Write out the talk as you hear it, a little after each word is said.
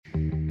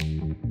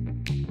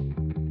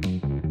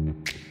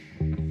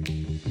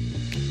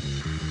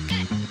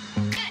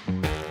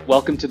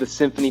Welcome to the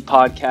Symphony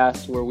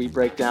Podcast, where we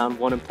break down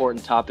one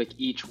important topic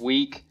each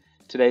week.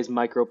 Today's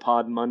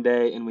Micropod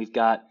Monday, and we've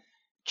got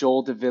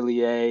Joel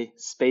DeVilliers,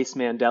 Space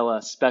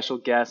Mandela, special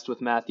guest with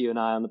Matthew and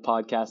I on the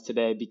podcast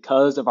today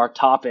because of our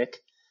topic,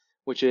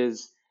 which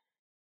is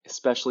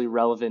especially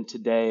relevant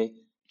today,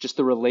 just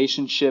the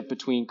relationship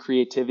between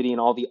creativity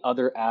and all the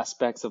other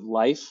aspects of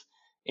life,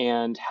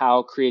 and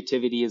how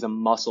creativity is a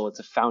muscle. It's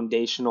a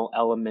foundational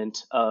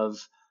element of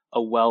a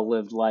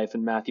well-lived life.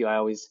 And Matthew, I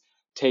always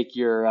take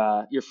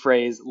your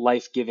phrase,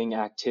 life-giving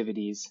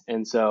activities.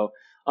 And so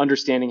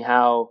understanding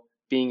how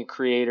being a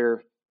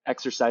creator,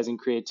 exercising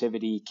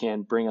creativity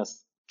can bring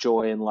us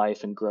joy in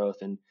life and growth.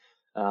 And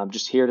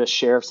just here to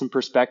share some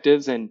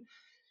perspectives and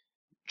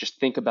just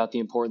think about the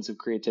importance of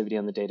creativity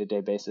on the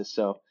day-to-day basis.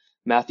 So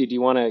Matthew, do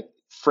you want to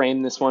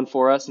frame this one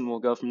for us and we'll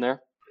go from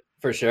there?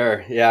 For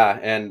sure. Yeah.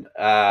 And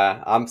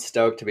I'm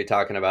stoked to be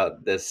talking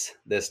about this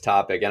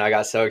topic. And I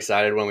got so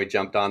excited when we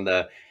jumped on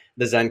the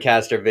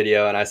Zencastr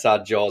video and I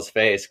saw Joel's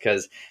face,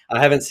 because I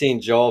haven't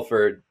seen Joel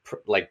for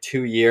like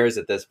 2 years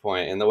at this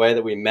point. And the way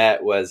that we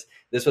met was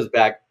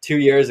back 2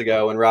 years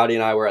ago when Roddy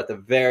and I were at the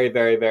very,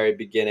 very, very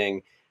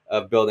beginning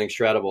of building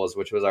Shreddables,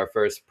 which was our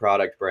first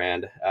product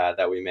brand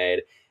that we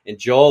made. And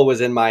Joel was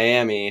in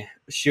Miami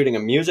shooting a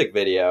music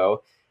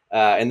video.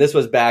 And this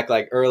was back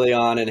like early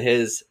on in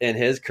his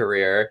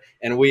career,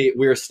 and we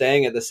were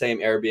staying at the same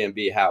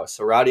Airbnb house.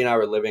 So Roddy and I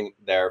were living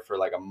there for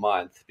like a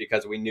month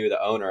because we knew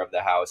the owner of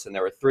the house, and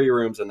there were 3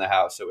 rooms in the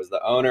house. It was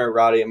the owner,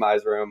 Roddy and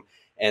my's room,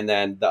 and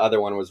then the other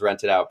one was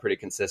rented out pretty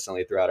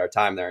consistently throughout our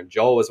time there. And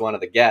Joel was one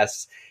of the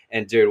guests,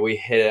 and dude, we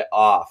hit it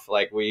off.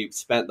 Like, we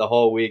spent the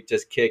whole week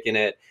just kicking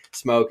it,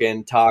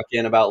 smoking,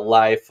 talking about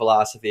life,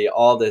 philosophy,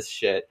 all this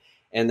shit.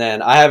 And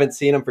then I haven't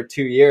seen him for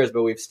 2 years,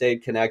 but we've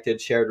stayed connected,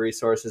 shared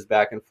resources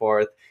back and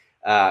forth,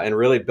 and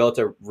really built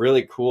a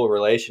really cool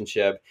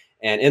relationship.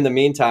 And in the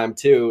meantime,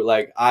 too,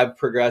 like, I've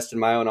progressed in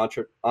my own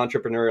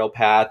entrepreneurial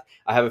path.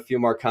 I have a few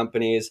more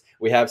companies.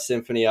 We have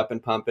Symphony up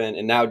and pumping.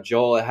 And now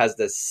Joel has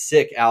this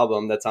sick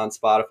album that's on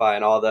Spotify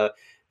and all the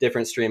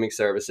different streaming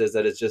services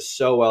that is just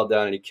so well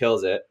done, and he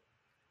kills it.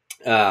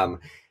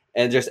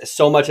 And just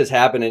so much has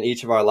happened in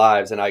each of our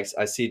lives. And I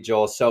see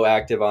Joel so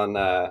active on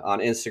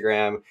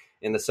Instagram,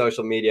 in the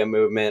social media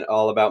movement,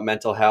 all about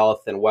mental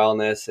health and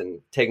wellness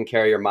and taking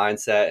care of your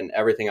mindset and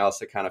everything else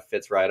that kind of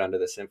fits right under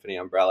the Symphony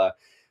umbrella.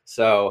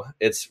 So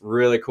it's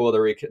really cool to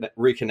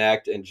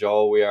reconnect. And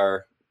Joel, we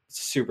are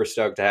super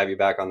stoked to have you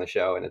back on the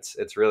show. And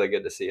it's really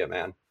good to see you,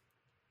 man.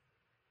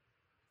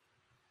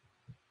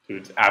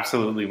 Dude, it's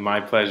absolutely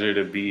my pleasure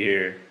to be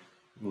here.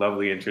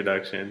 Lovely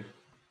introduction.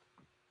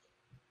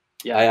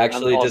 Yeah, I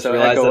actually just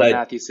realized that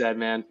Matthew said,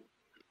 man.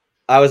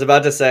 I was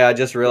about to say, I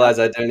just realized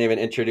I didn't even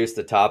introduce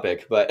the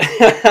topic, but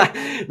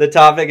the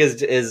topic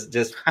is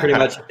just pretty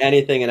much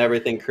anything and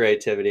everything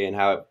creativity, and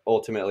how it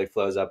ultimately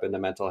flows up into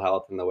mental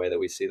health and the way that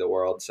we see the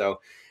world. So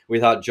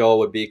we thought Joel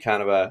would be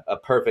kind of a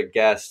perfect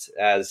guest,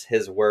 as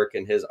his work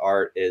and his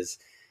art is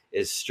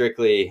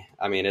strictly,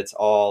 I mean, it's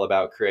all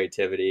about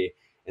creativity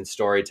and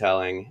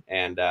storytelling,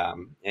 and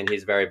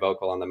he's very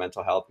vocal on the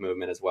mental health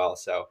movement as well.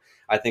 So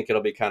I think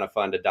it'll be kind of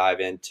fun to dive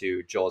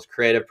into Joel's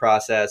creative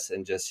process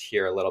and just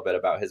hear a little bit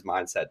about his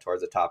mindset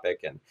towards the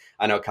topic. And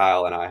I know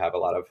Kyle and I have a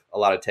lot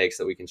of takes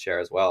that we can share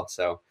as well.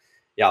 So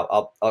yeah,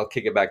 I'll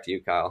kick it back to you,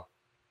 Kyle.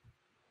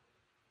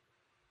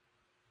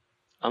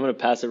 I'm going to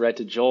pass it right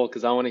to Joel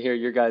because I want to hear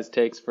your guys'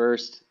 takes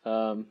first.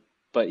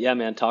 But yeah,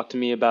 man, talk to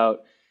me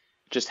about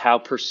just how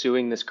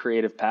pursuing this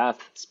creative path,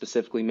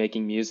 specifically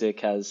making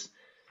music, has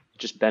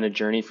just been a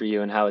journey for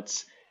you and how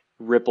it's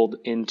rippled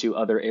into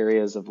other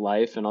areas of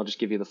life. And I'll just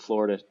give you the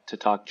floor to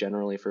talk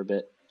generally for a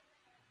bit.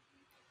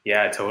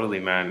 Yeah, totally,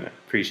 man.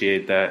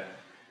 Appreciate that.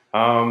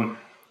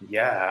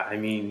 Yeah, I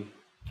mean,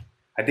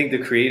 I think the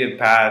creative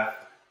path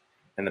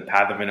and the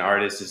path of an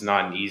artist is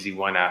not an easy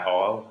one at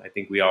all. I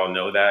think we all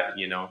know that,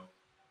 you know,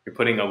 you're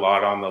putting a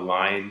lot on the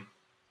line,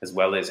 as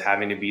well as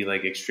having to be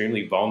like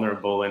extremely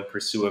vulnerable and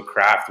pursue a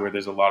craft where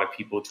there's a lot of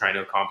people trying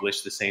to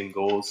accomplish the same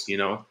goals, you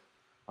know.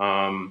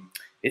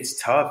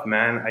 It's tough,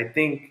 man. I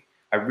think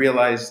I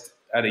realized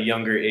at a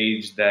younger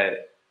age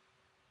that,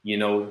 you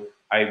know,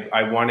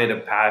 I wanted a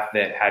path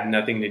that had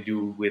nothing to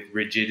do with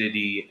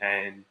rigidity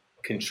and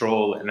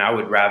control. And I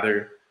would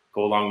rather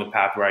go along the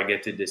path where I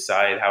get to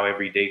decide how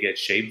every day gets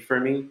shaped for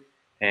me.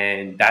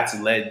 And that's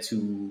led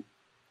to,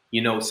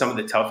 you know, some of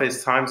the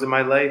toughest times of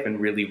my life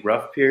and really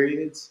rough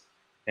periods,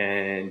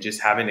 and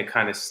just having to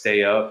kind of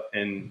stay up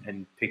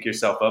and pick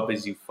yourself up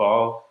as you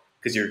fall,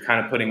 because you're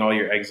kind of putting all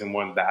your eggs in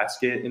one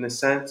basket in a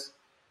sense.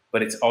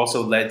 But it's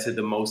also led to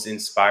the most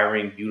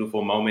inspiring,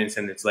 beautiful moments.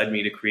 And it's led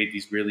me to create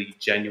these really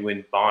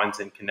genuine bonds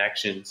and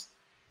connections.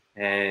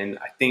 And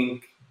I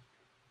think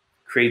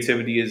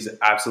creativity is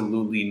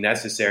absolutely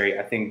necessary.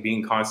 I think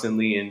being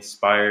constantly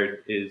inspired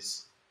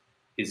is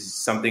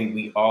something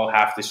we all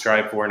have to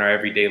strive for in our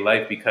everyday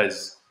life,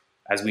 because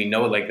as we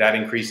know, like, that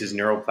increases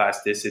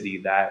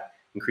neuroplasticity, that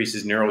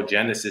increases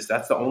neurogenesis.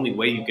 That's the only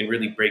way you can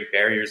really break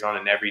barriers on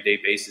an everyday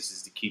basis,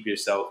 is to keep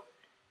yourself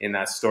in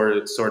that sort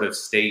of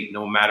state,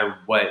 no matter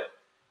what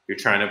you're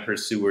trying to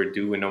pursue or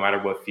do, and no matter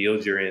what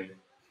field you're in.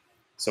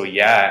 So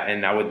yeah,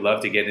 and I would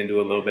love to get into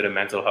a little bit of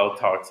mental health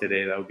talk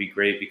today. That would be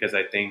great, because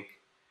I think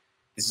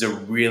this is a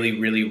really,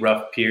 really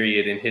rough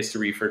period in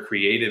history for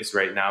creatives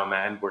right now,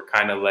 man. We're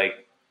kind of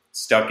like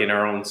stuck in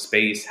our own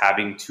space,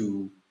 having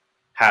to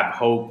have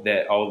hope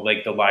that all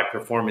like the live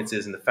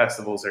performances and the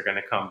festivals are going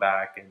to come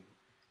back. And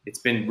it's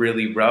been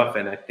really rough.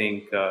 And I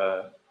think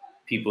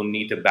people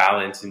need to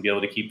balance and be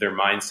able to keep their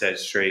mindset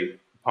straight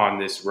upon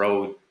this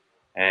road,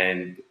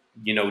 and,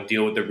 you know,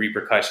 deal with the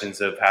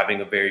repercussions of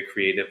having a very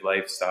creative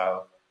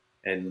lifestyle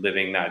and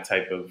living that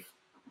type of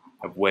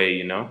way,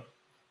 you know?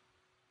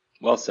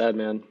 Well said,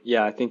 man.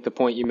 Yeah, I think the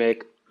point you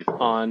make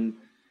on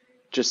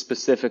just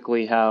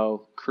specifically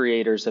how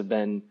creators have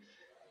been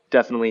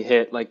definitely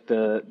hit, like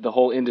the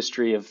whole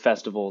industry of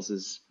festivals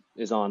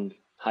is on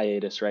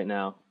hiatus right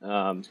now.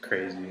 It's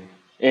crazy.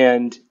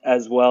 And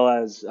as well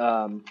as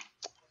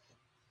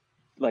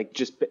like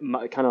just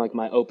kind of like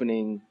my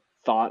opening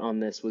thought on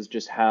this was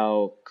just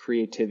how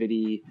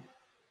creativity,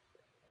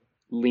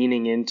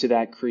 leaning into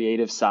that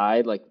creative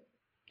side, like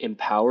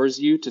empowers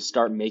you to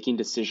start making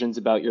decisions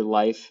about your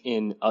life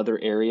in other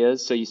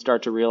areas. So you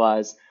start to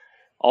realize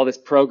all this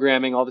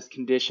programming, all this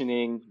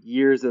conditioning,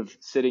 years of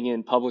sitting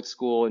in public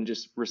school and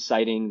just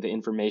reciting the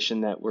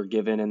information that we're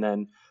given, and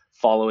then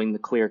following the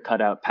clear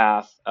cutout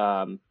path,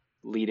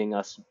 leading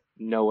us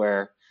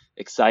nowhere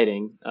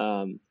exciting.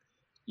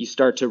 You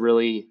start to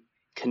really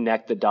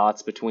connect the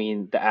dots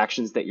between the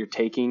actions that you're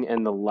taking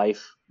and the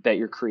life that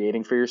you're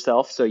creating for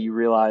yourself. So you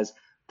realize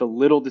the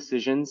little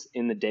decisions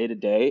in the day to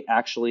day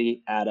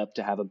actually add up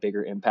to have a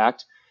bigger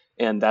impact.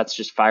 And that's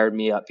just fired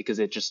me up, because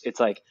it's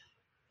like,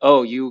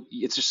 oh,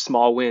 it's just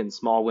small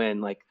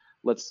win. Like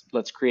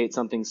let's create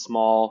something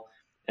small,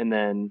 and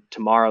then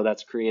tomorrow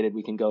that's created,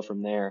 we can go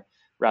from there,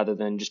 rather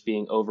than just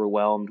being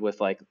overwhelmed with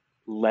like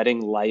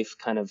letting life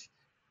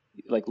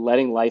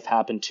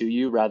happen to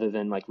you, rather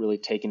than like really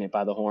taking it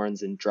by the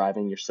horns and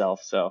driving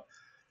yourself. So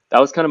that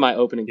was kind of my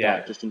opening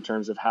thought, just in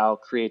terms of how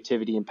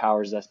creativity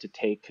empowers us to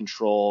take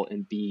control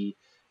and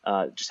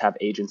just have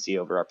agency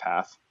over our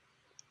path.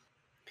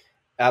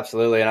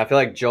 Absolutely. And I feel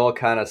like Joel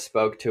kind of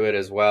spoke to it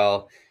as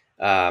well.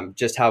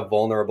 Just how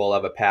vulnerable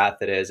of a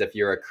path it is if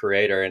you're a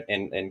creator,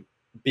 and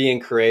being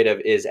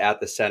creative is at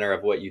the center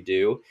of what you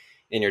do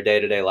in your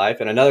day-to-day life.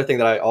 And another thing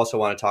that I also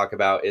want to talk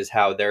about is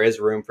how there is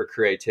room for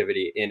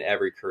creativity in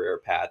every career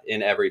path,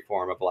 in every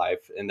form of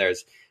life. And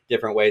there's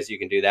different ways you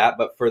can do that.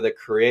 But for the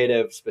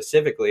creative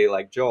specifically,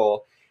 like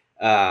Joel,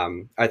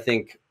 I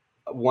think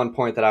one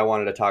point that I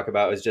wanted to talk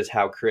about is just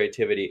how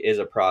creativity is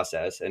a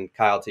process. And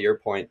Kyle, to your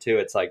point too,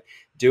 it's like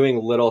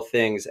doing little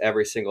things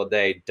every single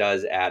day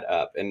does add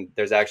up. And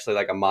there's actually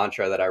like a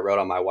mantra that I wrote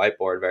on my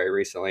whiteboard very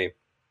recently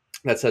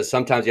that says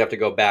sometimes you have to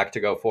go back to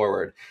go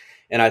forward.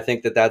 And I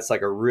think that that's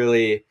like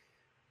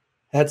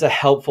that's a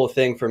helpful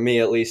thing for me,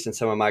 at least in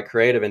some of my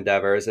creative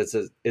endeavors.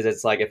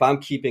 It's like, if I'm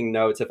keeping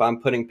notes, if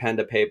I'm putting pen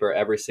to paper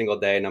every single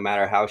day, no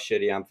matter how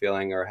shitty I'm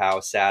feeling or how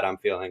sad I'm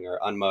feeling or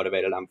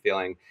unmotivated I'm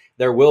feeling,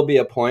 there will be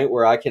a point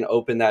where I can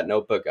open that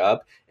notebook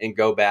up and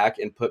go back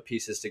and put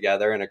pieces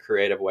together in a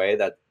creative way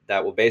that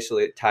will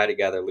basically tie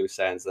together loose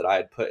ends that I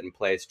had put in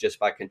place just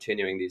by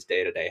continuing these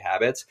day-to-day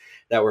habits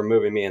that were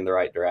moving me in the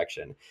right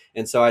direction.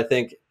 And so I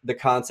think the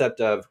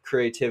concept of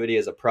creativity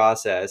as a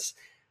process,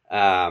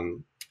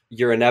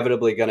 you're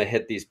inevitably going to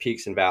hit these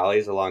peaks and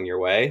valleys along your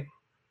way.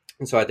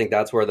 And so I think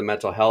that's where the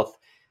mental health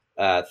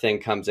thing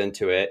comes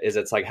into it. Is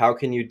it's like, how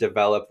can you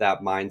develop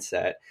that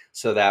mindset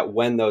so that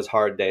when those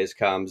hard days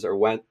comes, or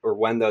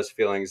when those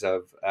feelings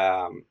of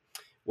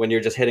when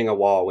you're just hitting a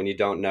wall, when you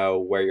don't know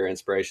where your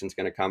inspiration is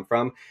going to come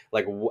from,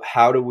 like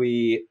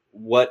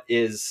what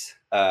is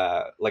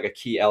like a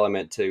key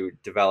element to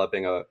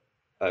developing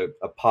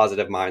a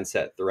positive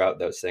mindset throughout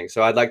those things.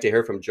 So I'd like to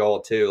hear from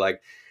Joel too,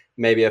 like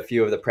maybe a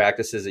few of the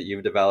practices that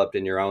you've developed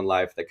in your own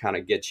life that kind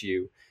of get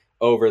you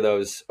over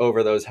those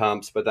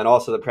humps, but then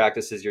also the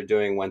practices you're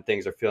doing when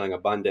things are feeling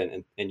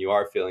abundant and you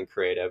are feeling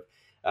creative.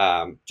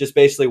 Just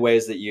basically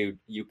ways that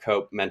you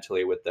cope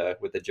mentally with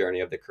the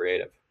journey of the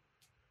creative.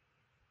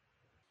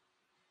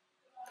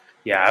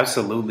 Yeah,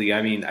 absolutely.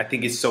 I mean, I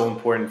think it's so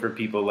important for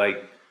people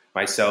like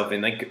myself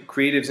and like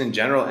creatives in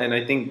general. And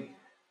I think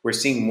we're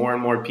seeing more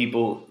and more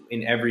people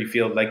in every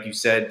field, like you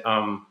said,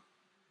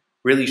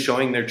 really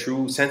showing their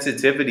true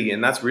sensitivity.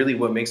 And that's really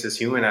what makes us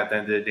human at the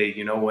end of the day.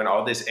 You know, when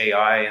all this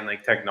AI and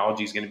like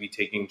technology is going to be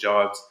taking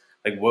jobs,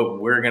 like what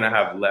we're going to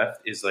have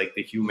left is like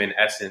the human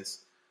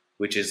essence,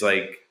 which is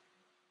like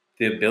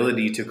the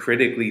ability to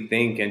critically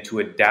think and to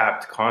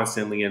adapt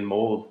constantly and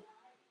mold.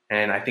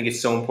 And I think it's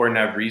so important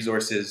to have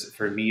resources.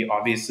 For me,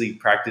 obviously,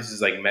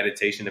 practices like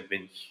meditation have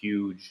been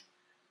huge.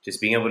 Just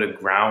being able to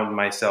ground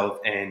myself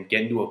and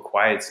get into a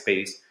quiet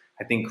space.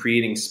 I think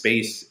creating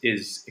space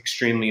is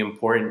extremely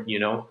important. You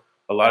know,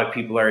 a lot of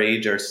people our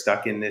age are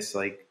stuck in this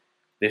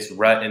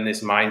rut and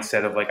this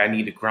mindset of like, I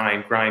need to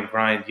grind.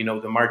 You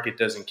know, the market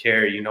doesn't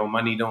care. You know,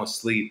 money don't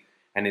sleep.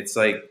 And it's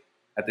like,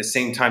 at the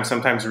same time,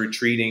 sometimes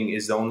retreating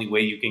is the only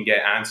way you can get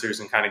answers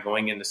and kind of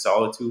going into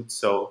solitude.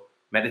 So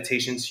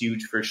meditation's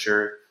huge for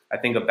sure. I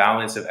think a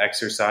balance of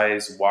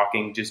exercise,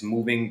 walking, just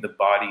moving the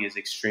body is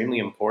extremely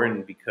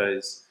important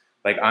because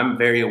like I'm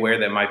very aware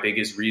that my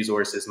biggest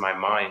resource is my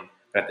mind.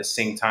 But at the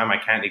same time, I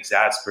can't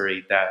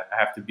exasperate that. I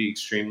have to be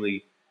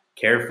extremely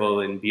careful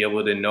and be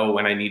able to know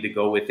when I need to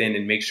go within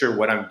and make sure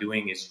what I'm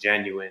doing is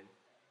genuine.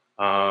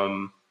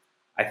 Um,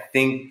 I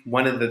think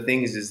one of the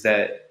things is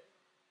that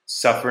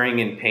suffering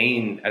and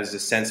pain as a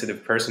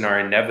sensitive person are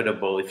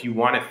inevitable. If you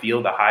want to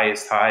feel the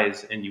highest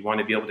highs and you want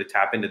to be able to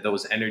tap into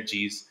those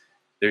energies,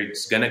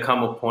 there's going to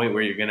come a point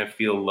where you're going to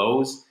feel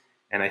lows.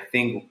 And I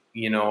think,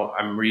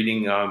 I'm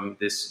reading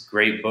this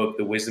great book,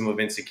 The Wisdom of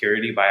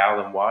Insecurity by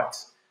Alan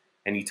Watts.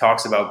 And he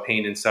talks about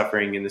pain and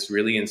suffering in this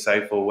really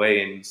insightful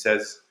way. And he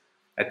says,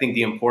 I think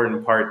the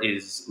important part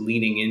is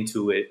leaning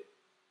into it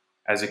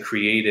as a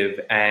creative.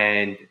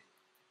 And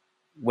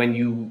when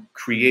you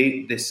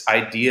create this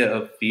idea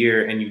of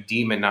fear and you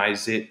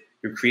demonize it,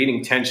 you're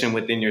creating tension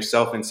within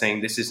yourself and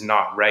saying, this is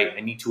not right.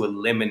 I need to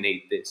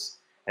eliminate this.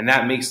 And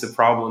that makes the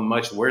problem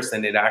much worse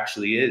than it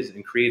actually is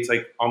and creates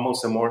like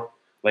almost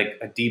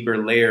a deeper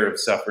layer of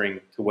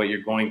suffering to what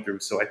you're going through.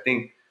 So I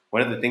think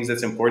one of the things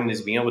that's important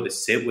is being able to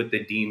sit with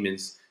the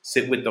demons,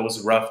 sit with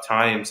those rough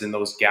times and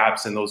those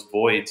gaps and those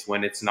voids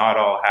when it's not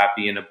all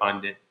happy and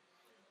abundant.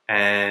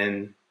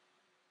 And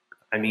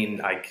I mean,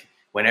 like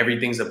when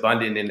everything's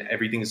abundant and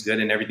everything's good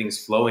and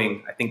everything's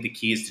flowing, I think the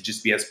key is to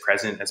just be as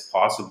present as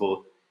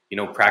possible,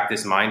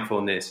 practice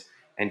mindfulness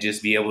and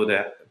just be able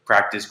to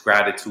practice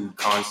gratitude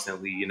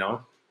constantly.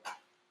 Oh,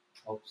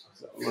 a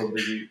little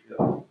busy.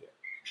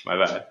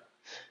 My bad.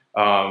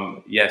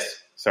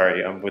 Yes,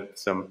 sorry, I'm with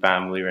some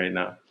family right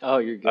now. Oh,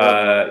 you're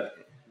good.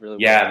 Really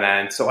yeah,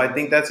 man. So I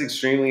think that's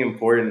extremely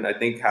important. I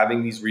think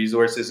having these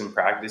resources and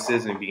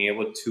practices and being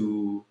able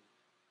to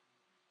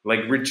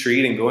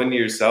retreat and go into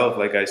yourself,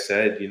 like I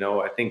said,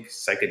 I think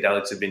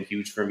psychedelics have been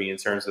huge for me in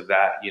terms of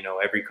that.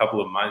 Every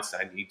couple of months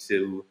I need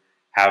to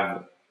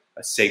have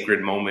a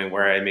sacred moment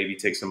where I maybe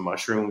take some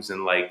mushrooms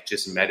and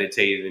just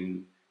meditate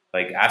and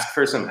ask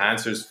for some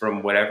answers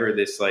from whatever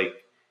this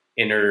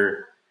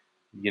inner,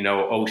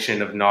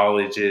 ocean of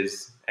knowledge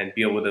is, and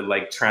be able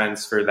to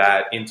transfer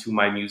that into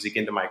my music,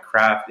 into my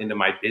craft, into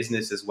my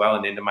business as well,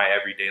 and into my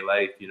everyday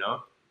life,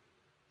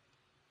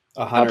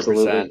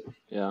 100%.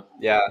 Yeah.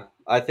 Yeah.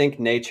 I think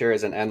nature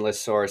is an endless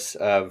source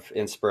of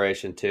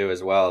inspiration too,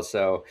 as well.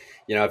 So,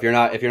 if you're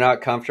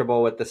not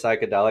comfortable with the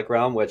psychedelic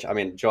realm, which I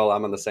mean, Joel,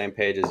 I'm on the same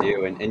page as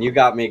you, and you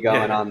got me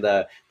going on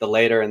the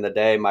later in the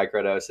day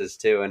microdoses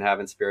too, and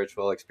having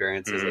spiritual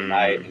experiences at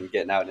night and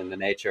getting out into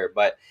nature.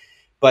 But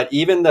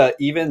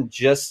even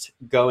just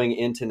going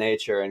into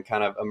nature and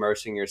kind of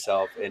immersing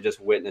yourself and just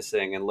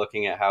witnessing and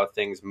looking at how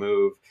things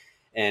move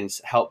and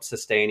help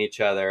sustain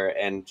each other,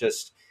 and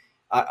just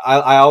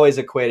I always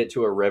equate it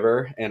to a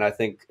river. And I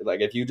think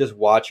if you just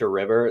watch a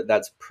river,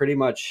 that's pretty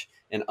much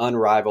an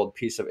unrivaled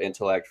piece of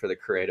intellect for the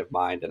creative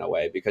mind in a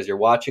way, because you're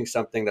watching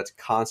something that's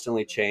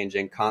constantly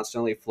changing,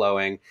 constantly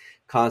flowing,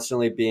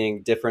 constantly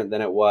being different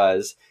than it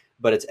was,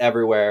 but it's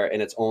everywhere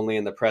and it's only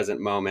in the present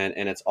moment.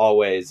 And it's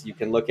always, you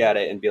can look at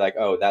it and be like,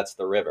 oh, that's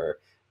the river,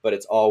 but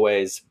it's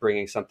always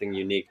bringing something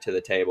unique to the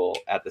table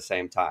at the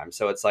same time.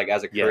 So it's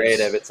as a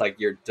creative, It's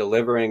you're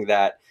delivering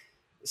that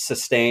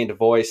sustained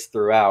voice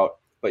throughout,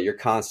 but you're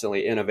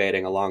constantly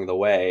innovating along the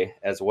way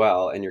as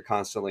well. And you're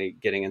constantly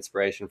getting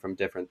inspiration from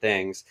different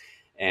things.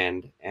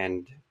 And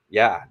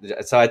yeah,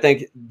 so I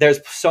think there's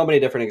so many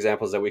different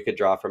examples that we could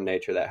draw from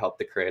nature that help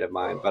the creative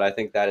mind. But I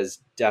think that is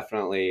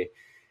definitely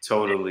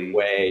totally a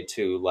way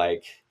to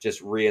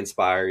just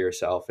re-inspire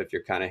yourself if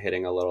you're kind of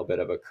hitting a little bit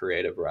of a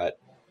creative rut.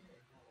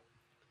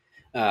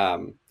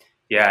 Yeah.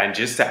 And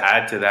just to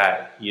add to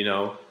that,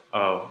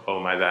 oh,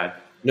 my bad.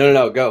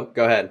 No, go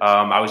ahead.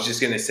 I was just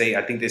going to say,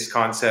 I think this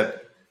concept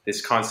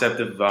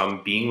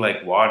of being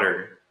like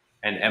water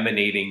and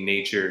emanating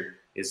nature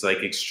is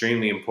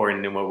extremely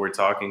important in what we're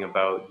talking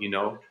about. Being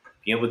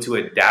able to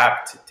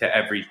adapt to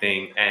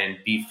everything and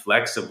be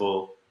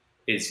flexible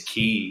is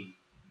key.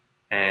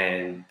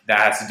 And that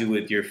has to do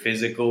with your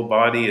physical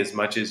body as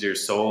much as your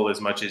soul,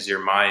 as much as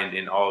your mind,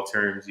 in all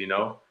terms.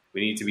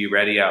 We need to be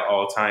ready at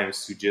all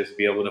times to just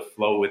be able to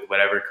flow with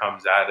whatever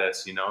comes at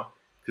us,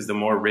 because the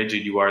more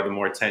rigid you are, the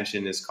more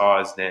tension is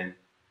caused. And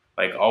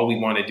all we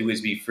want to do is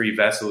be free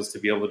vessels to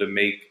be able to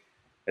make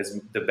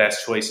the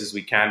best choices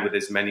we can with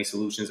as many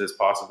solutions as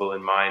possible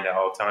in mind at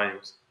all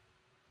times.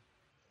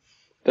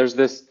 There's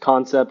this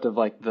concept of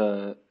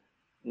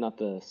not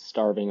the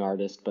starving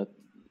artist, but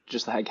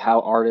just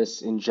how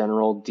artists in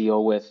general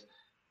deal with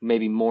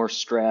maybe more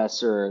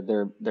stress,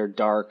 or they're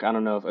dark. I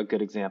don't know if a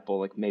good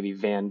example, maybe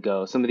Van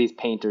Gogh, some of these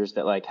painters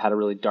that had a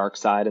really dark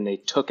side and they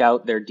took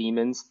out their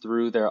demons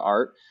through their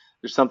art.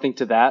 There's something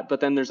to that. But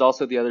then there's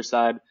also the other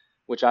side,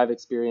 which I've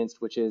experienced,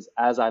 which is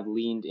as I've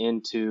leaned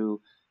into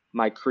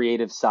my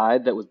creative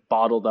side that was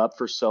bottled up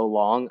for so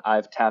long,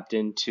 I've tapped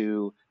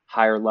into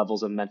higher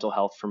levels of mental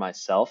health for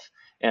myself.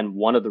 And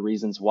one of the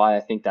reasons why I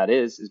think that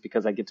is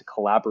because I get to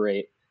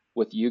collaborate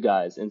with you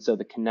guys. And so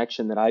the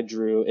connection that I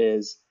drew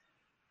is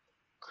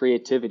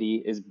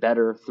creativity is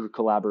better through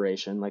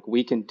collaboration. Like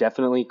we can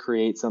definitely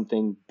create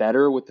something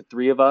better with the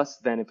three of us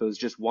than if it was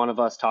just one of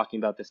us talking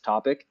about this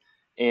topic.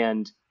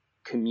 And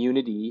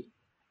community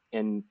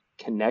and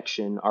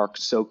connection are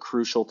so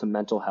crucial to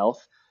mental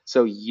health.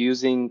 So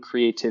using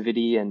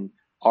creativity and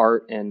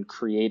art and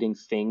creating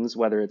things,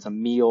 whether it's a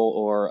meal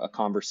or a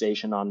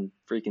conversation on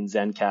freaking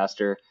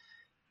Zencastr,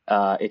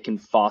 it can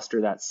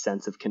foster that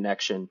sense of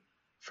connection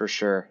for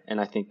sure. And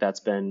I think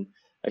that's been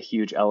a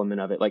huge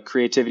element of it. Like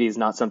creativity is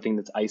not something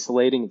that's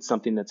isolating. It's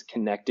something that's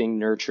connecting,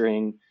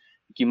 nurturing.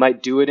 You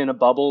might do it in a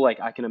bubble. Like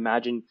I can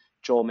imagine,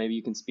 Joel, maybe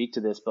you can speak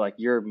to this, but like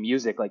your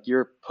music, like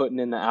you're putting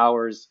in the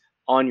hours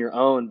on your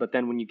own, but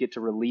then when you get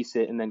to release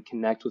it and then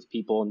connect with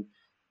people and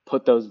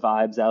put those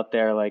vibes out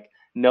there, like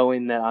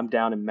knowing that I'm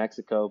down in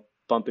Mexico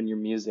bumping your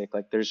music,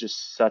 like there's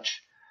just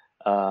such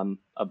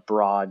a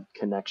broad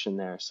connection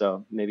there.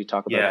 So maybe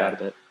talk about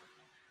that a bit.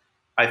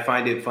 I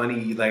find it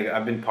funny. Like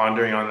I've been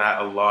pondering on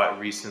that a lot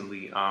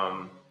recently.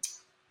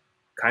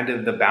 Kind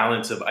of the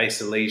balance of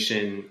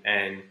isolation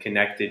and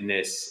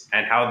connectedness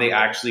and how they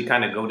actually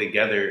kind of go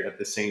together at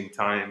the same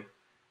time.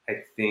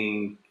 I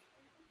think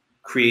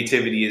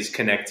creativity is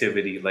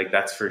connectivity. Like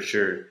that's for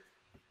sure.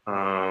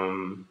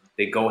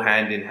 They go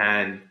hand in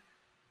hand.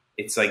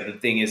 It's like the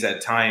thing is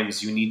at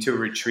times you need to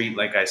retreat.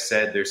 Like I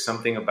said, there's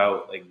something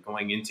about like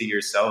going into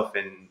yourself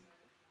and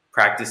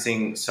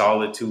practicing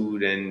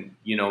solitude and,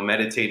 you know,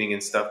 meditating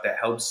and stuff that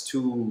helps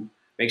to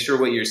make sure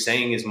what you're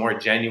saying is more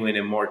genuine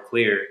and more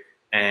clear.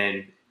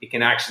 And it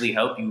can actually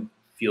help you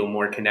feel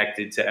more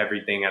connected to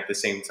everything at the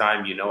same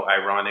time. You know,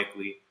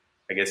 ironically,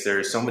 I guess there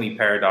are so many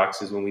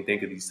paradoxes when we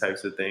think of these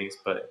types of things.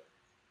 But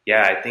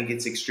yeah, I think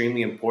it's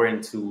extremely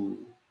important to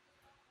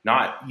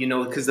not, you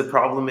know, because the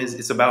problem is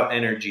it's about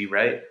energy,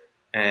 right?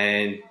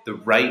 And the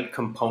right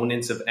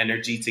components of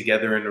energy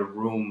together in a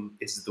room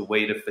is the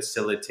way to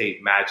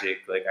facilitate magic.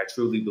 Like I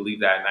truly believe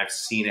that. And I've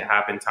seen it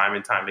happen time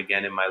and time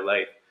again in my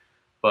life.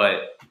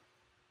 But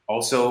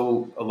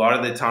also a lot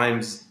of the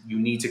times you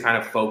need to kind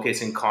of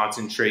focus and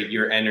concentrate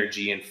your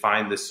energy and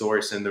find the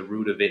source and the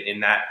root of it.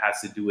 And that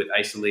has to do with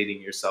isolating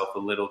yourself a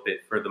little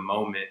bit for the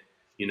moment.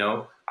 You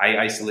know, I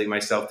isolate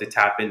myself to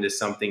tap into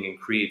something and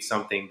create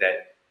something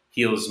that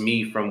heals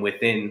me from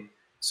within,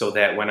 so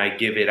that when I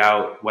give it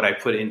out, what I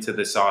put into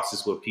the sauce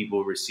is what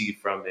people receive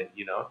from it,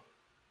 you know?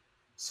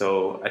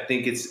 So I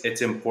think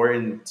it's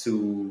important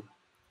to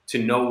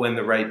know when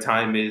the right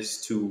time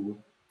is to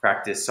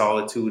practice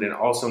solitude, and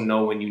also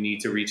know when you need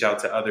to reach out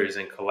to others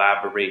and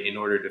collaborate in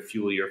order to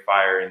fuel your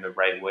fire in the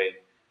right way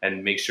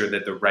and make sure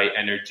that the right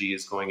energy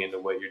is going into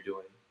what you're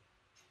doing.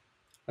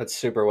 That's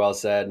super well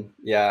said.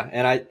 Yeah.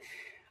 And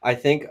I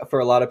think for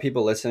a lot of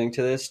people listening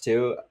to this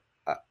too,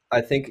 I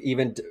think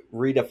even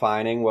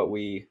redefining what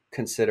we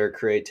consider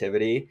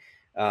creativity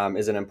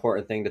is an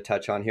important thing to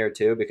touch on here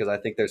too, because I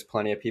think there's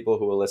plenty of people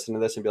who will listen to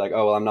this and be like,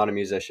 oh, well, I'm not a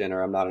musician,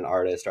 or I'm not an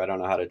artist, or I don't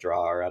know how to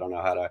draw, or I don't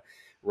know how to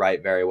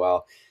write very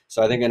well.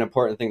 So I think an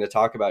important thing to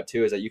talk about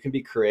too is that you can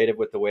be creative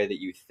with the way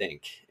that you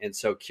think. And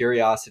so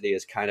curiosity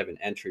is kind of an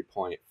entry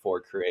point for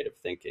creative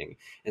thinking.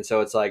 And so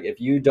it's like, if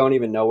you don't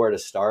even know where to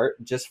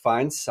start, just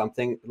find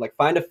something, like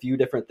find a few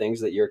different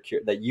things that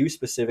you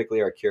specifically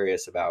are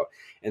curious about.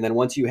 And then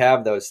once you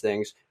have those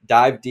things,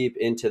 dive deep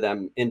into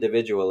them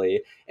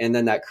individually. And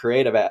then that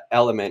creative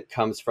element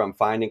comes from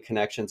finding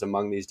connections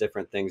among these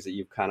different things that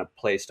you've kind of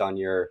placed on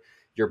your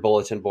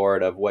bulletin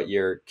board of what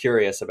you're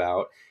curious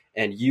about.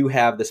 And you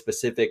have the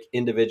specific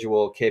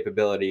individual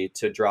capability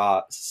to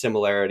draw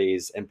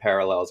similarities and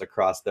parallels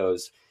across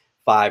those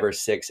 5 or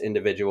 6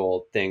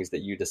 individual things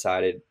that you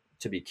decided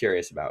to be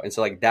curious about. And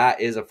so like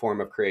that is a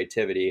form of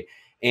creativity.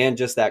 And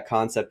just that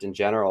concept in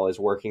general is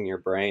working your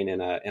brain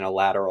in a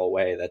lateral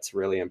way. That's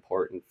really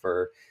important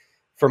for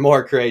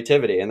more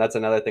creativity. And that's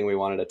another thing we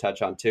wanted to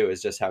touch on too,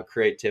 is just how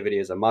creativity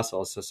is a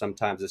muscle. So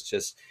sometimes it's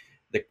just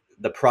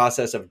the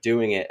process of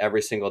doing it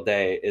every single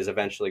day is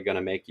eventually going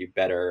to make you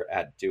better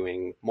at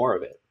doing more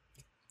of it.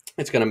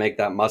 It's going to make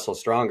that muscle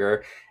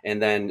stronger.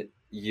 And then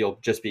you'll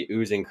just be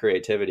oozing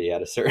creativity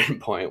at a certain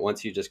point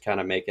once you just kind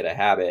of make it a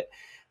habit.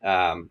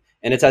 And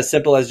it's as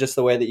simple as just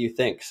the way that you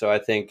think. So I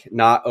think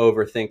not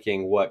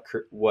overthinking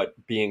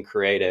what being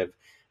creative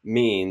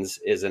means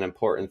is an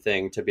important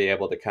thing to be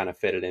able to kind of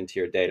fit it into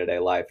your day-to-day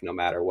life, no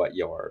matter what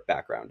your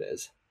background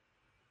is.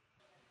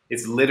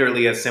 It's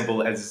literally as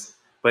simple as,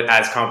 but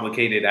as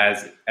complicated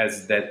as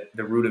that.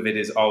 The root of it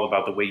is all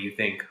about the way you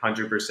think.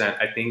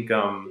 100%. I think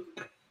a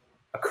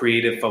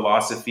creative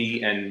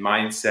philosophy and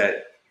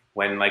mindset,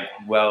 when like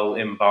well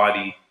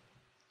embodied,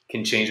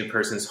 can change a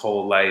person's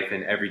whole life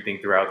and everything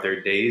throughout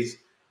their days.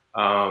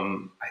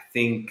 I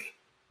think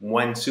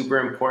one super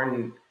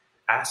important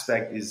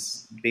aspect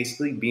is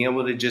basically being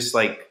able to just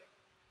like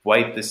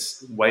wipe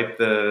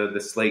the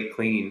slate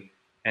clean,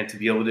 and to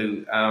be able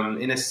to,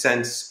 in a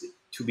sense,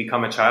 to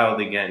become a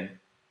child again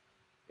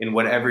in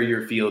whatever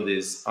your field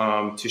is,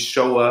 to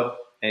show up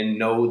and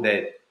know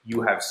that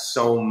you have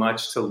so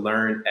much to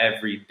learn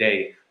every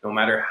day, no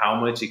matter how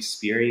much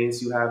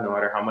experience you have, no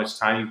matter how much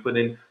time you put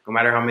in, no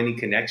matter how many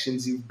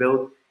connections you've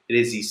built. It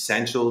is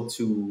essential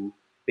to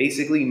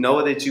basically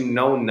know that you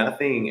know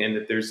nothing and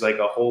that there's like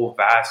a whole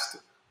vast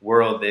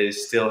world that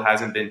still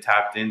hasn't been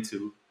tapped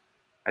into.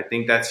 I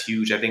think that's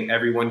huge. I think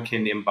everyone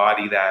can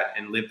embody that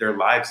and live their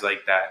lives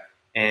like that.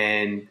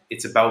 And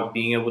it's about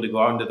being able to go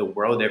out into the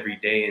world every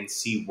day and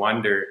see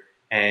wonder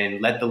and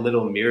let the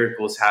little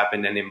miracles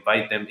happen and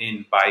invite them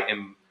in by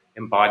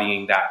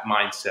embodying that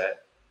mindset.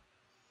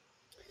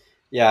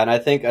 Yeah, and I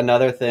think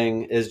another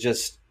thing is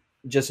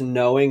just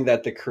knowing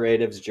that the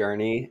creative's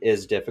journey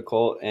is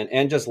difficult,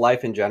 and just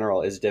life in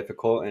general is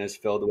difficult and is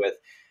filled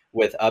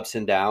with ups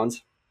and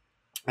downs.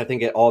 I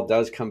think it all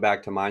does come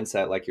back to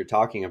mindset, like you're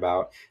talking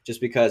about, just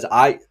because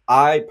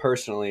I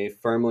personally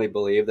firmly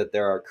believe that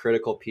there are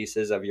critical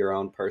pieces of your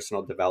own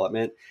personal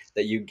development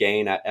that you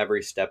gain at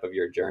every step of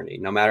your journey,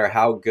 no matter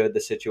how good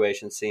the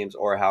situation seems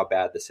or how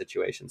bad the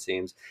situation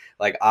seems.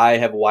 Like, I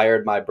have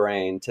wired my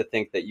brain to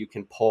think that you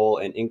can pull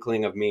an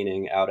inkling of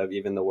meaning out of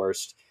even the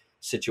worst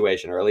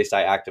situation, or at least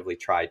I actively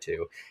try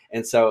to.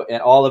 And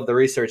all of the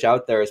research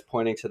out there is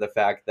pointing to the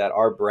fact that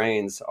our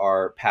brains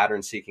are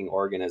pattern seeking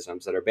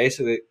organisms that are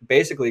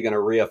basically going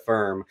to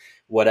reaffirm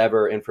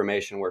whatever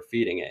information we're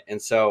feeding it.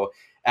 And so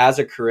as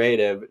a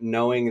creative,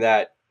 knowing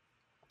that,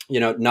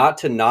 not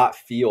to not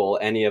feel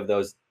any of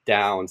those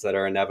downs that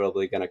are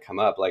inevitably going to come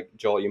up. Like,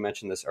 Joel, you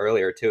mentioned this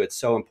earlier too. It's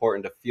so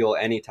important to feel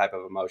any type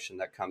of emotion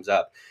that comes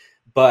up,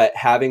 but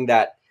having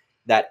that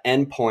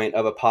endpoint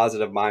of a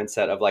positive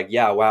mindset of like,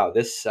 yeah, wow,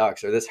 this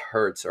sucks, or this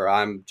hurts, or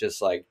I'm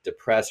just like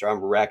depressed, or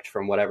I'm wrecked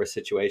from whatever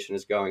situation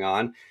is going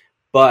on.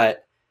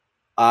 But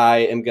I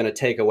am going to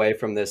take away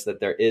from this that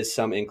there is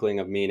some inkling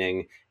of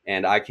meaning,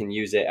 and I can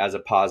use it as a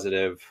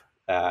positive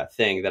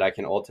thing that I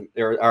can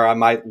ultimately, or I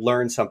might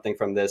learn something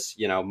from this,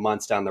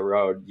 months down the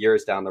road,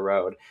 years down the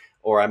road,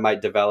 or I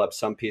might develop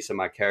some piece of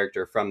my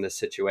character from this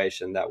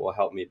situation that will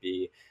help me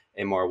be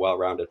a more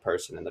well-rounded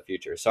person in the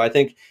future. So I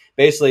think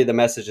basically the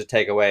message to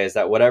take away is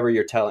that whatever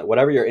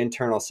your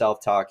internal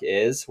self-talk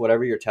is,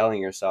 whatever you're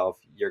telling yourself,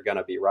 you're going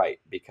to be right,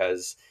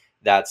 because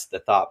that's the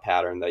thought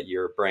pattern that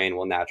your brain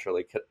will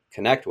naturally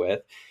connect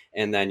with.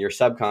 And then your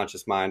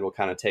subconscious mind will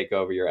kind of take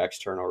over your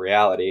external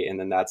reality. And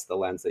then that's the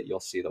lens that you'll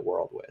see the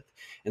world with.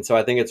 And so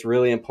I think it's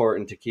really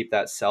important to keep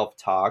that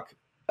self-talk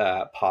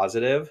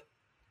positive,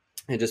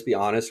 and just be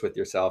honest with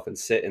yourself and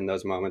sit in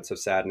those moments of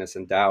sadness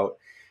and doubt,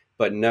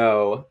 but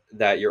know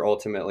that you're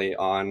ultimately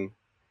on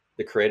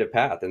the creative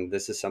path. And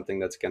this is something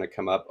that's going to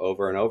come up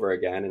over and over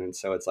again. And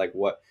so it's like,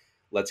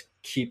 let's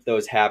keep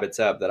those habits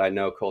up that I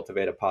know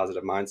cultivate a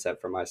positive mindset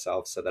for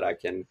myself, so that I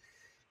can,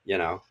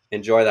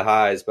 enjoy the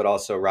highs, but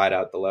also ride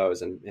out the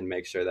lows, and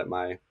make sure that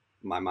my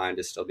mind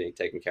is still being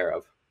taken care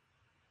of.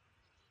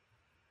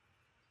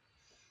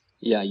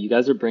 Yeah, you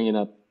guys are bringing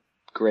up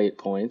great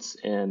points,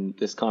 and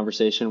this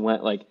conversation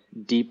went like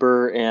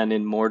deeper and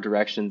in more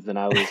directions than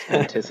I was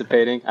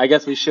anticipating. I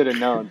guess we should have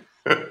known,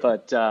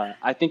 but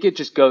I think it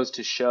just goes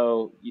to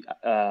show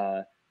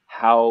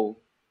how,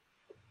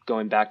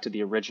 going back to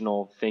the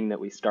original thing that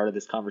we started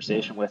this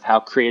conversation with,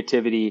 how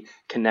creativity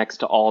connects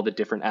to all the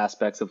different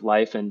aspects of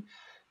life, and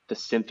the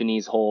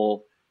symphony's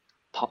whole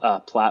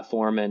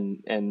platform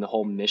and the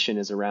whole mission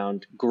is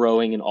around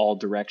growing in all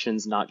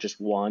directions, not just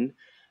one.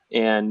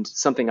 And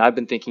something I've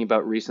been thinking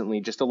about recently,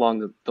 just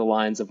along the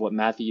lines of what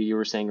Matthew, you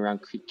were saying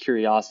around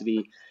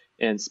curiosity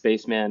and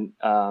Spaceman,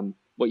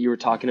 what you were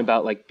talking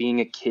about, like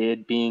being a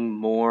kid, being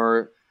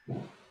more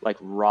like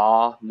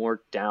raw,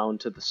 more down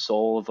to the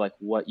soul of like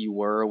what you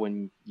were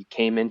when you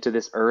came into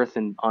this earth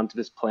and onto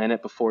this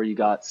planet, before you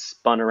got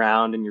spun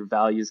around and your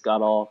values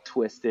got all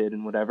twisted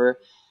and whatever.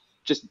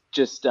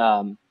 Just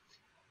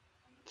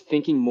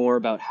thinking more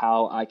about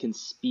how I can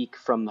speak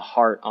from the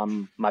heart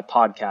on my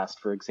podcast,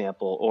 for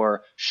example,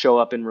 or show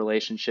up in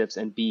relationships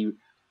and be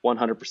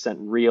 100%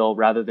 real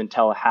rather than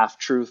tell a half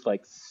truth,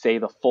 like say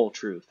the full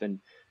truth. And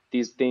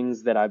these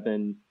things that I've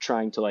been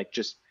trying to like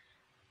just,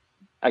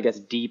 I guess,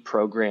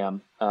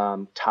 deprogram,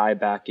 tie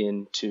back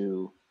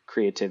into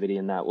creativity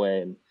in that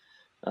way.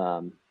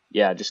 And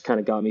yeah, just kind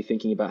of got me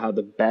thinking about how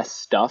the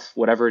best stuff,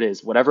 whatever it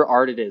is, whatever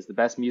art it is, the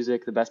best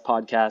music, the best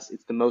podcast,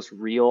 it's the most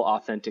real,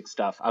 authentic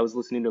stuff. I was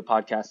listening to a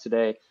podcast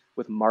today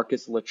with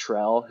Marcus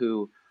Luttrell,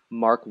 who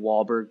Mark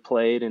Wahlberg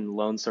played in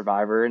Lone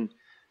Survivor. And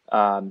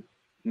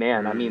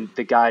man, I mean,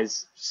 the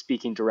guy's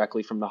speaking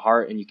directly from the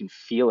heart, and you can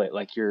feel it.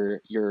 Like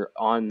you're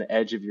on the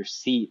edge of your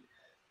seat,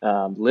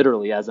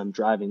 literally, as I'm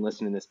driving,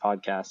 listening to this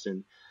podcast.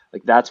 And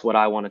like, that's what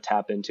I want to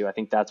tap into. I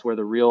think that's where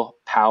the real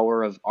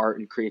power of art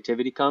and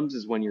creativity comes,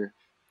 is when you're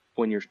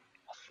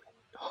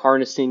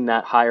harnessing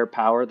that higher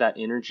power, that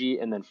energy,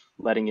 and then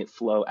letting it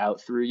flow out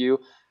through you.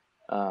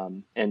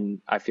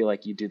 And I feel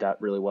like you do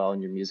that really well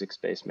in your music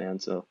space, man.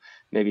 So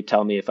maybe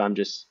tell me if I'm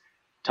just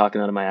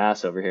talking out of my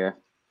ass over here.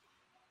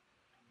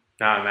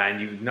 Nah, man,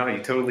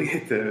 you totally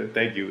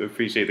thank you.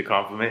 Appreciate the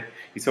compliment.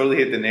 You totally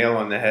hit the nail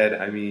on the head.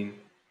 I mean,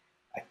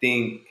 I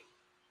think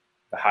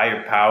the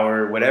higher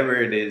power, whatever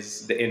it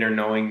is, the inner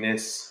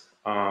knowingness,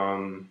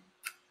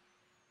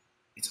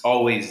 it's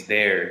always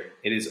there.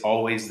 It is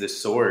always the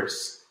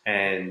source.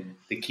 And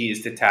the key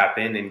is to tap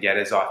in and get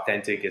as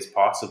authentic as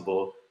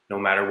possible, no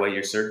matter what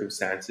your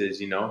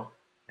circumstances,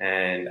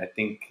 And I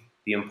think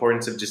the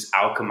importance of just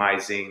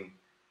alchemizing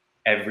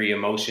every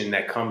emotion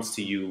that comes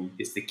to you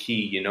is the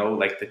key,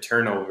 like the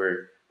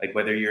turnover, like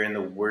whether you're in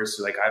the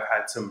worst, like I've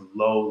had some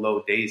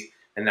low days,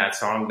 and that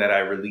song that I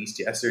released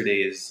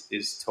yesterday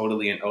is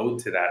totally an ode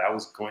to that. I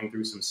was going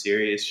through some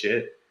serious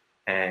shit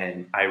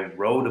and I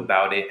wrote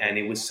about it, and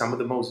it was some of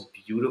the most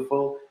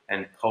beautiful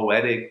and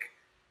poetic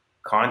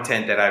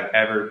content that I've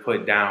ever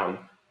put down.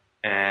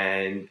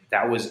 And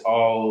that was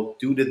all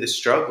due to the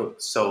struggle.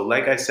 So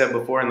like I said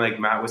before, and like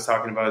Matt was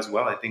talking about as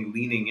well, I think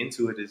leaning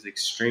into it is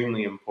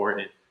extremely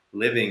important.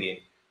 Living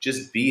it,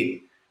 just be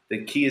it.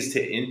 The key is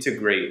to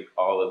integrate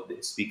all of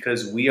this,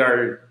 because we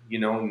are,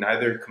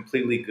 neither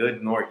completely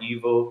good nor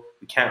evil.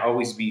 We can't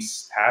always be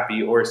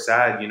happy or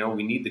sad.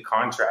 We need the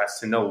contrast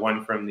to know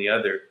one from the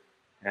other.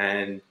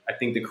 And I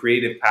think the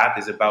creative path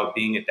is about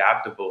being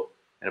adaptable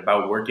and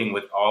about working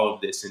with all of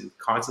this and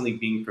constantly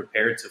being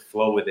prepared to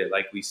flow with it.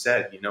 Like we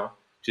said,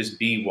 just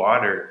be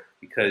water,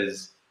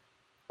 because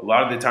a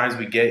lot of the times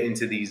we get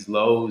into these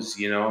lows,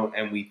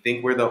 and we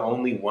think we're the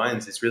only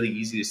ones. It's really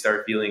easy to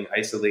start feeling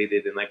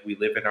isolated and like we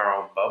live in our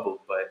own bubble.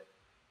 But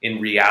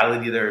in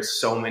reality, there are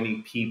so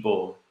many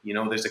people,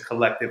 there's a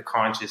collective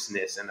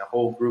consciousness and a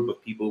whole group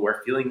of people who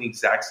are feeling the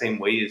exact same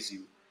way as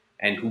you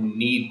and who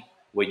need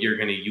what you're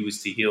going to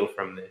use to heal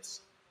from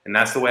this. And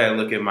that's the way I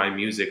look at my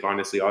music,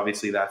 honestly.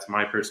 Obviously, that's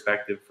my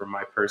perspective from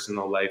my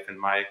personal life and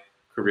my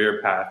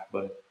career path.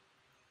 But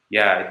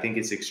yeah, I think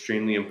it's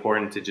extremely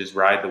important to just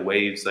ride the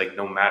waves, like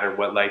no matter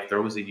what life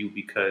throws at you,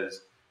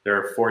 because there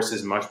are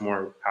forces much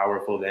more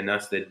powerful than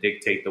us that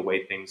dictate the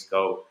way things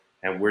go.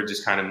 And we're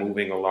just kind of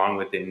moving along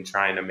with it and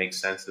trying to make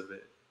sense of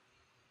it.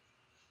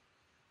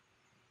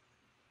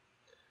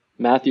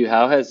 Matthew,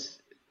 how has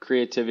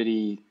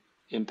creativity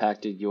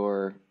impacted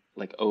your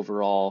like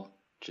overall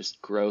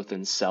just growth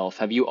and self?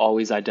 Have you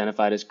always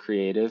identified as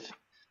creative?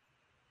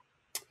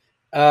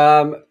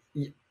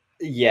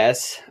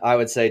 Yes, I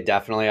would say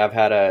definitely. I've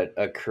had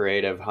a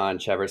creative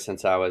hunch ever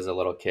since I was a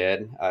little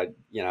kid.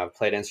 I've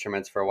played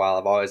instruments for a while.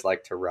 I've always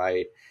liked to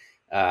write.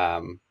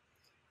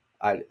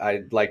 I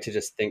like to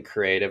just think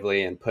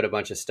creatively and put a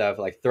bunch of stuff,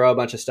 like throw a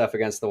bunch of stuff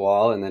against the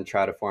wall and then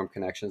try to form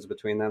connections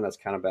between them. That's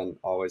kind of been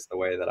always the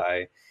way that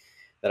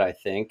I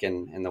think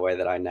and the way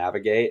that I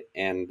navigate.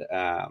 And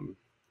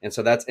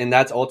so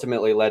that's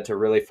ultimately led to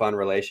really fun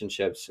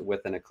relationships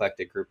with an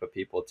eclectic group of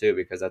people too,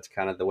 because that's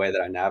kind of the way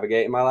that I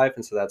navigate in my life.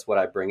 And so that's what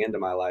I bring into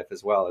my life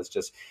as well. It's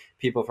just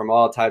people from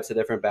all types of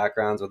different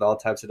backgrounds with all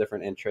types of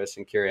different interests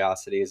and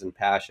curiosities and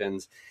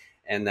passions.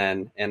 And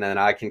then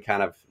I can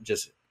kind of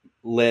just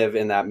live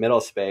in that middle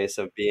space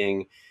of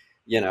being,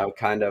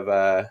 kind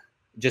of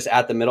just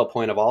at the middle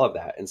point of all of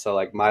that. And so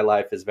like my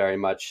life is very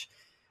much,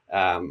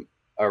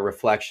 a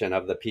reflection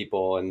of the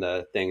people and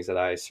the things that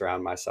I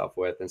surround myself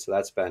with. And so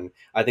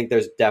I think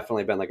there's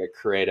definitely been like a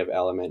creative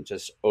element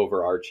just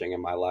overarching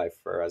in my life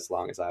for as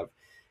long as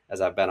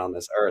I've been on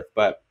this earth.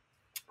 But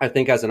I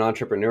think as an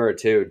entrepreneur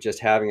too, just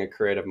having a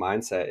creative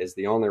mindset is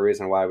the only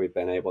reason why we've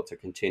been able to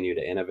continue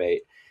to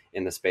innovate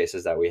in the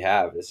spaces that we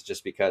have. Is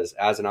just because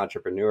as an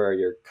entrepreneur,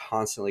 you're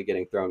constantly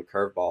getting thrown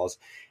curveballs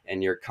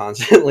and you're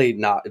constantly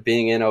not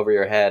being in over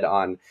your head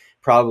on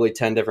probably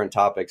 10 different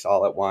topics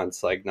all at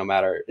once. Like no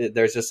matter,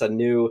 there's just a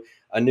new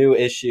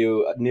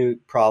issue, a new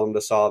problem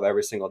to solve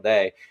every single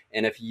day.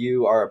 And if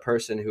you are a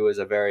person who's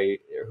very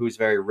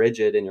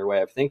rigid in your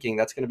way of thinking,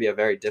 that's going to be a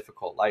very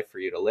difficult life for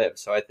you to live.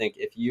 So I think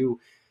if you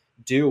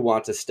do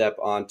want to step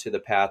onto the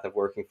path of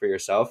working for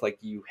yourself, like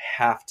you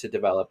have to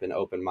develop an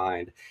open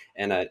mind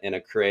and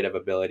a creative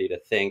ability to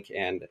think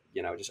and,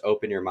 just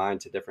open your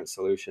mind to different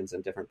solutions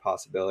and different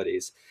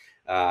possibilities.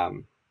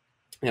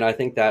 And I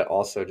think that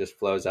also just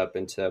flows up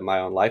into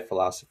my own life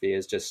philosophy,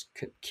 is just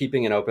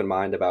keeping an open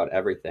mind about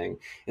everything.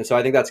 And so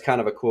I think that's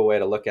kind of a cool way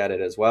to look at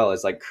it as well,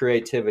 is like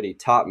creativity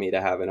taught me to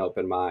have an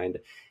open mind,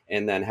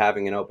 and then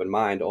having an open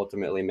mind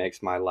ultimately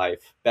makes my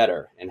life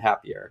better and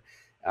happier.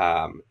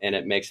 And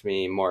it makes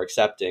me more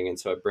accepting. And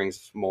so it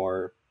brings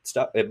more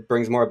stuff. It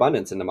brings more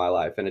abundance into my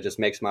life, and it just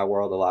makes my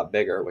world a lot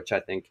bigger, which I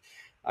think,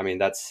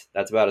 that's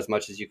about as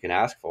much as you can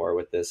ask for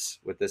with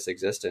this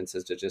existence,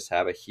 is to just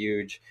have a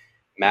huge,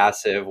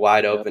 massive,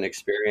 wide open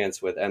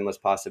experience with endless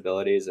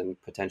possibilities and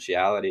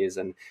potentialities.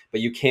 But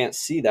you can't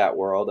see that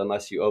world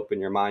unless you open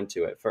your mind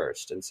to it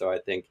first. And so I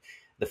think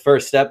the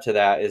first step to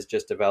that is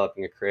just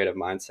developing a creative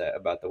mindset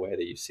about the way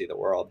that you see the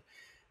world.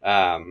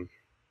 So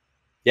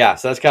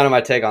that's kind of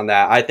my take on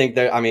that. I think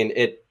that,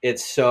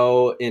 it's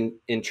so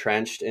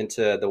entrenched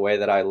into the way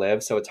that I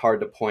live. So it's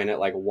hard to point at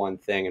like one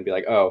thing and be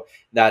like, oh,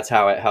 that's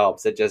how it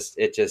helps. It just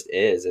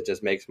is. It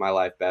just makes my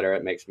life better.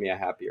 It makes me a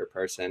happier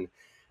person.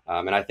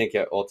 And I think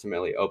it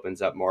ultimately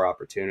opens up more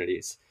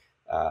opportunities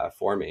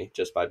for me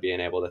just by being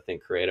able to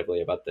think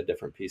creatively about the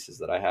different pieces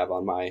that I have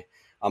on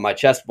my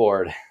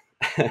chessboard.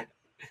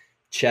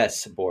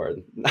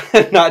 Chessboard,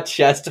 not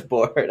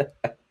chestboard.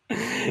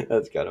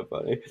 That's kind of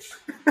funny.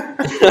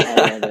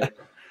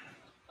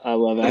 I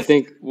love it. I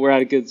think we're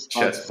at a good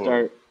spot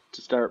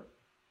to start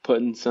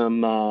putting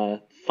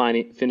some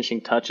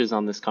finishing touches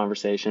on this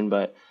conversation.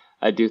 But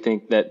I do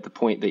think that the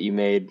point that you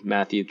made,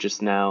 Matthew,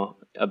 just now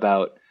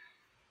about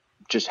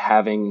just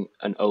having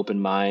an open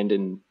mind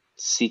and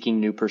seeking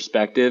new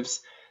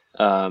perspectives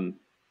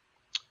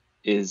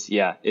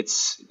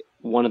it's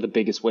one of the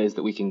biggest ways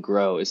that we can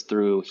grow is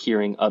through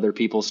hearing other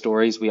people's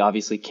stories. We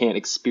obviously can't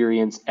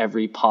experience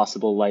every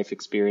possible life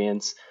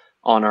experience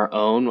on our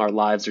own. Our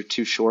lives are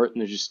too short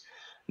and there's just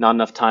not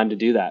enough time to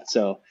do that.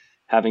 So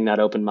having that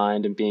open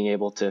mind and being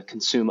able to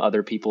consume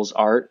other people's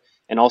art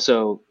and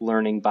also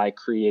learning by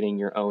creating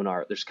your own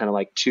art. There's kind of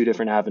like two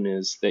different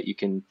avenues that you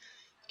can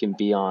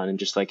be on, and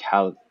just like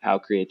how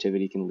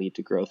creativity can lead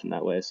to growth in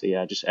that way. So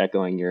yeah, just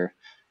echoing your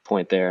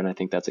point there. And I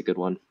think that's a good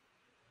one.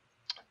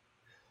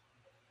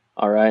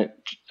 All right.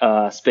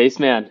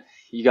 Spaceman,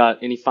 you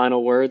got any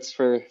final words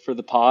for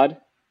the pod?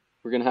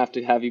 We're going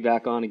to have you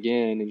back on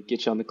again and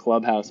get you on the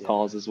Clubhouse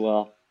calls as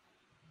well.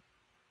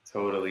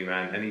 Totally,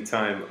 man.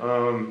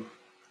 Anytime.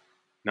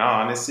 No,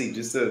 honestly,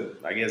 just to,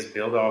 I guess,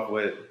 build off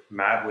what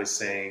Matt was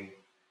saying.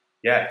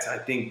 Yeah, I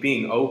think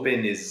being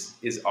open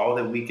is all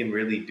that we can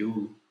really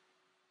do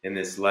in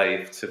this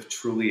life to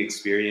truly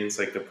experience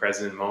like the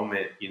present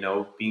moment,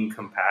 being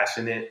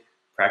compassionate,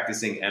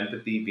 practicing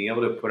empathy, being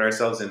able to put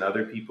ourselves in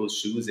other people's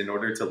shoes in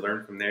order to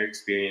learn from their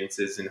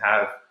experiences and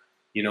have,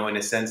 in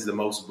a sense, the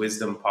most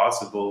wisdom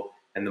possible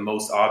and the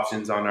most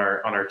options on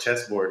our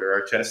chessboard or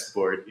our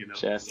chessboard,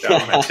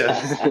 down my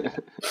chest.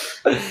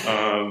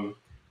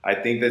 I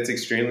think that's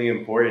extremely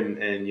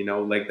important. And,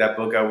 like that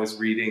book I was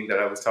reading that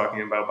I was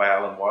talking about by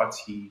Alan Watts,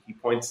 he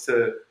points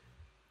to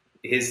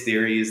his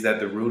theory is that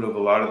the root of a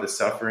lot of the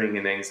suffering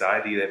and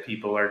anxiety that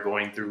people are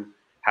going through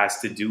has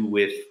to do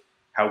with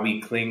how we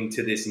cling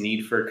to this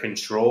need for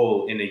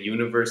control in a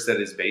universe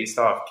that is based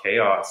off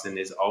chaos and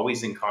is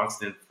always in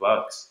constant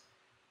flux.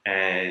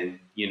 And,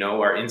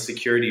 our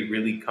insecurity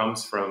really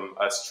comes from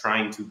us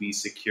trying to be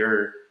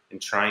secure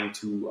and trying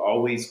to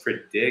always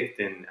predict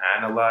and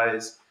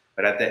analyze.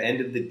 But at the end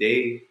of the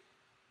day,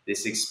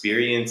 this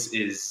experience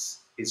is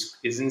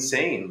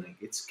insane. Like,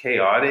 it's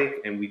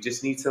chaotic, and we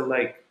just need to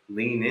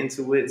lean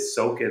into it,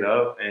 soak it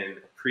up, and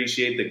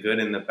appreciate the good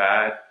and the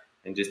bad,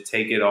 and just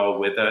take it all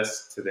with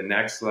us to the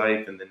next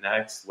life and the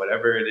next,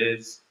 whatever it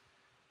is.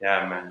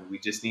 Yeah, man, we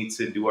just need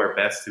to do our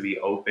best to be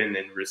open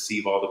and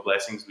receive all the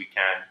blessings we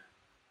can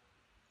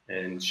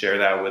and share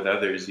that with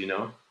others,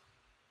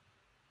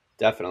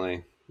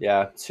 Definitely.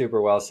 Yeah, super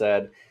well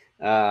said.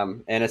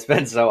 And it's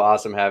been so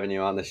awesome having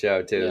you on the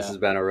show too. Yeah. This has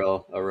been a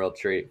real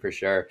treat for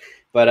sure.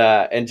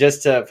 But and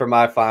just for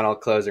my final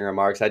closing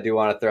remarks, I do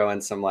want to throw in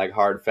some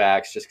hard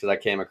facts just because I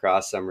came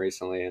across some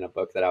recently in a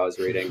book that I was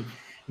reading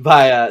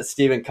by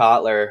Steven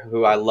Kotler,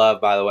 who I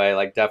love, by the way.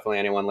 Definitely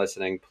anyone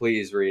listening,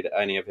 please read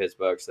any of his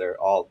books. They're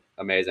all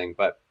amazing.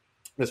 But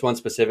this one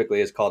specifically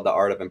is called The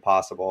Art of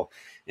Impossible,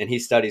 and he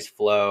studies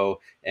flow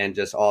and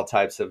just all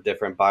types of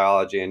different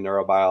biology and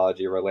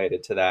neurobiology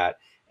related to that.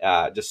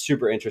 Just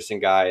super interesting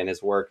guy, and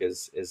his work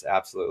is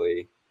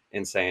absolutely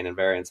insane and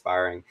very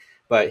inspiring.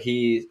 But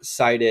he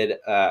cited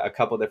a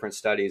couple different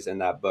studies in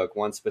that book,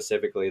 one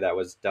specifically that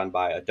was done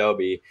by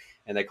Adobe,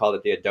 and they called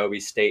it the Adobe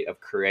State of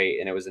Create,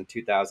 and it was in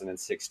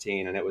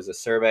 2016, and it was a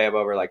survey of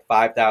over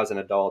 5,000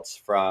 adults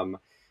from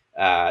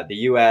the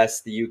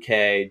US, the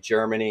UK,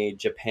 Germany,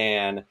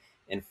 Japan,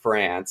 and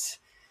France.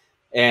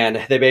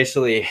 And they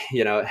basically,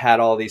 had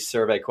all these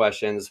survey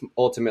questions,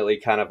 ultimately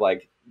kind of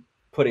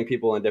putting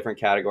people in different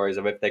categories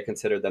of if they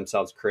considered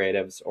themselves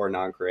creatives or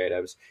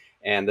non-creatives.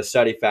 And the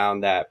study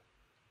found that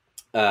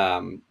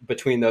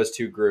between those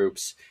two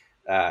groups,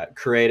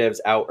 creatives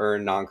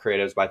out-earn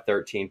non-creatives by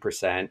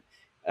 13%.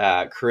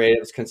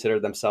 Creatives consider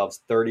themselves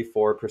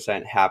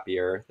 34%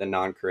 happier than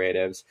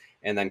non-creatives.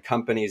 And then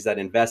companies that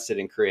invested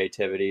in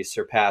creativity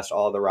surpassed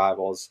all the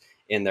rivals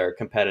in their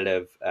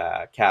competitive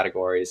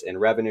categories in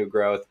revenue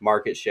growth,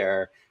 market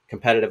share,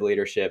 competitive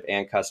leadership,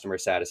 and customer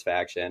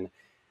satisfaction.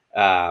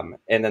 And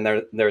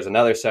then there's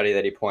another study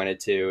that he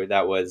pointed to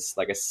that was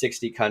a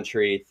 60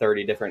 country,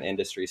 30 different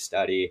industry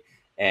study.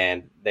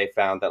 And they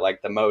found that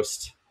the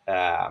most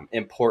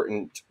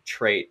important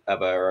trait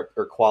of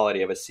or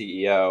quality of a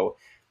CEO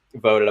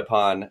voted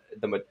upon,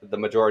 the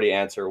majority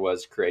answer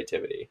was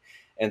creativity.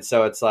 And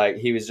so it's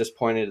he was just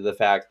pointing to the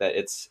fact that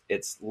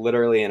it's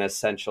literally an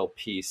essential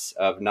piece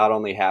of not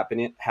only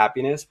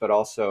happiness, but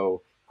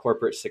also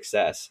corporate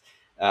success.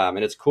 And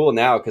it's cool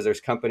now because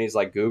there's companies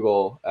like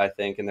Google, I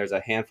think, and there's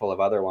a handful of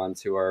other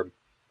ones who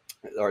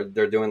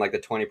they're doing the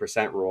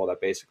 20% rule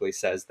that basically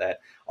says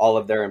that all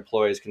of their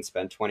employees can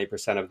spend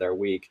 20% of their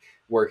week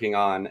working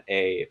on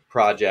a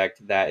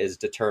project that is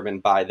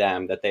determined by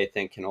them that they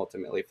think can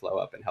ultimately flow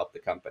up and help the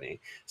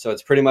company. So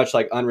it's pretty much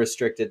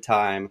unrestricted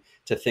time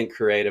to think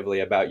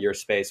creatively about your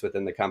space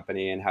within the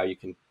company and how you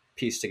can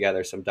piece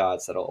together some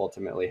dots that'll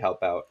ultimately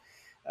help out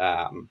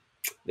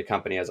the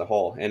company as a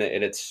whole. And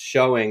it's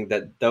showing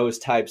that those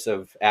types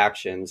of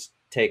actions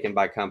taken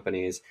by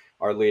companies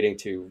are leading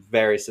to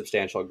very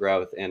substantial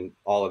growth in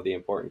all of the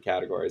important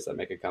categories that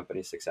make a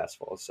company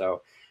successful.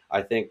 So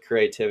I think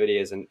creativity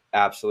is an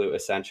absolute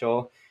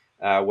essential.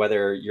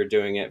 whether you're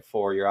doing it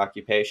for your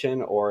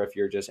occupation or if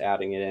you're just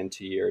adding it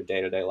into your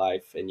day-to-day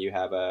life and you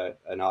have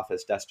an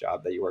office desk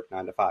job that you work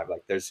 9 to 5.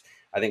 Like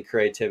I think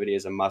creativity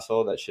is a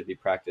muscle that should be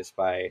practiced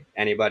by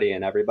anybody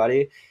and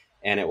everybody,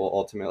 and it will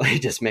ultimately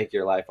just make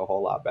your life a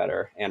whole lot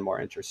better and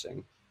more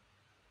interesting.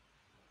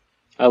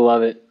 I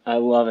love it. I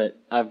love it.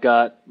 I've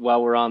got,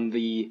 while we're on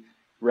the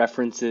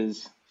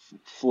references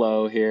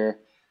flow here,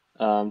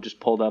 just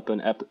pulled up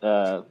an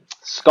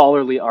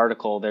scholarly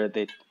article there.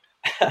 They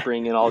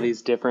bring in all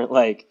these different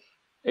like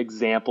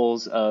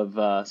examples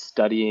of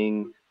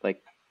studying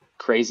like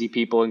crazy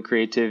people and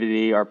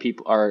creativity. Are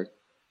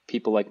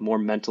people like more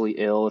mentally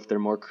ill if they're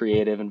more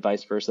creative and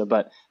vice versa?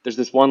 But there's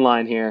this one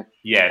line here.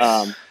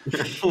 Yes.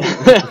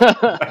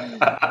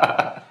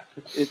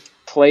 It's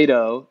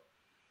Plato.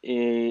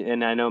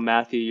 And I know,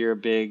 Matthew, you're a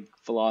big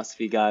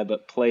philosophy guy,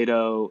 but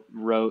Plato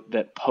wrote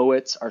that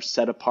poets are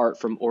set apart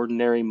from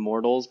ordinary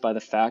mortals by the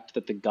fact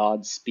that the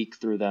gods speak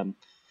through them,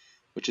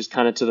 which is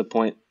kind of to the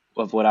point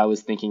of what I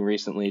was thinking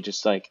recently,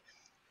 just like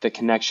the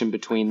connection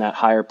between that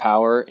higher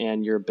power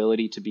and your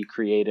ability to be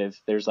creative.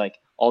 There's like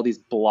all these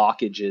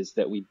blockages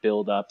that we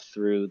build up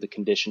through the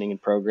conditioning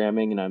and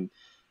programming, and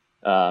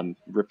I'm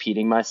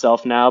repeating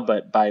myself now,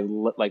 but by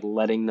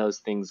letting those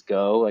things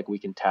go, like we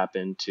can tap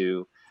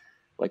into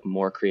like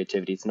more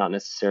creativity. It's not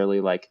necessarily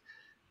like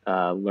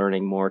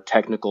learning more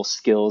technical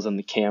skills on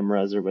the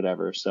cameras or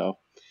whatever. So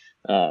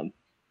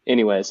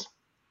anyways,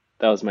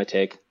 that was my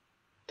take.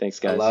 Thanks,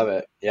 guys. I love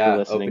it.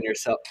 Yeah.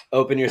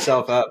 Open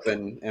yourself up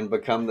and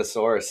become the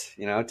source,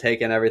 take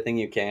in everything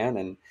you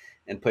can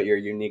and put your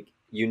unique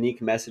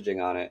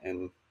messaging on it.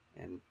 And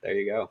there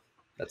you go.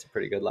 That's a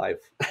pretty good life.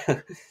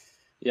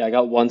 Yeah. I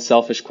got one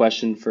selfish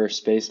question for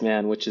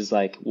Spaceman, which is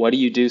like, what do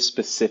you do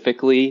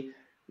specifically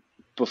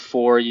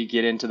before you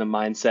get into the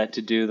mindset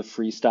to do the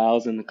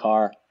freestyles in the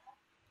car?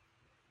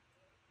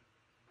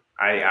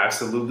 I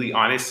absolutely,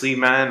 honestly,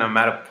 man, I'm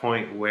at a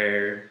point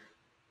where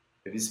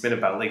it's been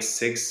about like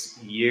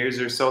 6 years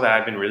or so that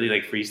I've been really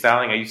like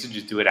freestyling. I used to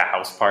just do it at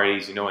house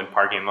parties, in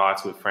parking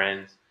lots with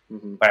friends.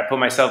 Mm-hmm. But I put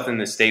myself in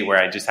the state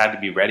where I just had to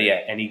be ready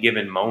at any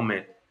given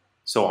moment.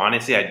 So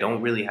honestly, I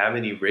don't really have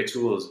any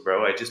rituals,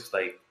 bro. I just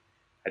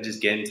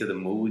get into the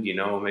mood,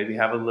 maybe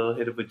have a little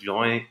hit of a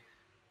joint.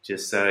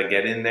 Just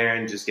get in there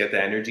and just get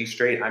the energy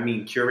straight. I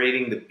mean,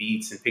 curating the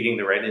beats and picking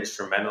the right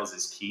instrumentals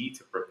is key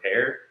to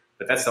prepare.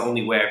 But that's the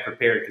only way I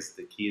prepare, because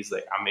the key is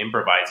like I'm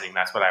improvising.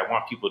 That's what I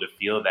want people to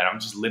feel, that I'm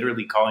just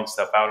literally calling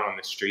stuff out on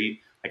the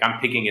street. Like I'm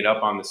picking it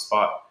up on the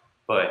spot.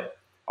 But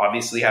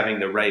obviously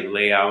having the right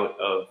layout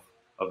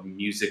of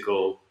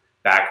musical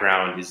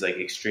background is like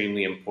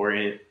extremely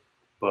important.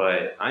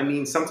 But I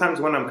mean, sometimes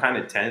when I'm kind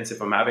of tense,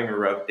 if I'm having a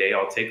rough day,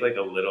 I'll take like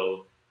a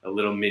little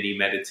mini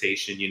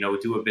meditation,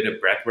 do a bit of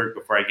breath work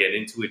before I get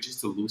into it,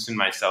 just to loosen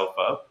myself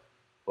up.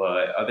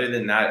 But other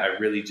than that, I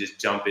really just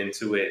jump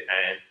into it.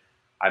 And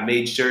I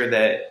made sure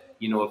that,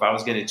 if I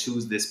was going to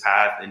choose this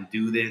path and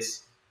do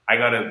this, I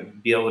got to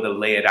be able to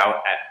lay it out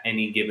at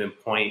any given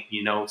point.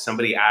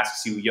 Somebody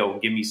asks you, yo,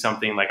 give me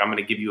something, like I'm going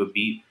to give you a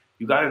beat.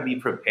 You got to be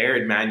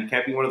prepared, man. You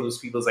can't be one of those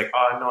people who's like,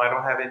 oh, no, I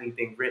don't have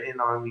anything written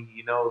on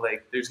me.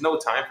 Like there's no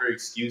time for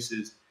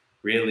excuses,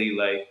 really.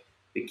 Like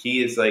the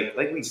key is like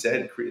we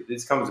said,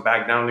 this comes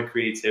back down to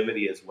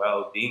creativity as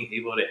well. Being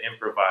able to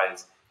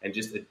improvise and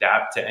just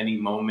adapt to any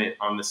moment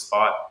on the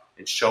spot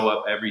and show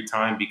up every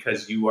time,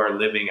 because you are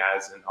living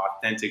as an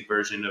authentic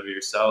version of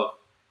yourself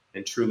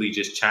and truly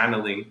just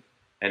channeling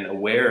and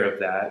aware of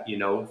that,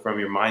 from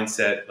your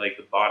mindset, like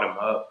the bottom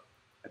up.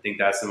 I think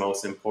that's the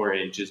most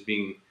important. Just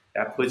being,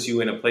 that puts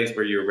you in a place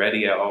where you're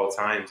ready at all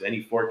times.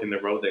 Any fork in the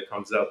road that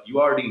comes up, you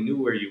already knew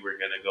where you were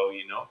going to go,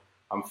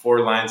 I'm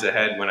 4 lines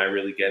ahead when I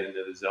really get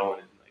into the zone.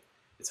 And like,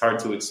 it's hard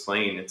to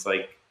explain. It's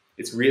like,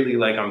 it's really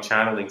like I'm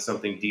channeling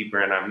something deeper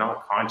and I'm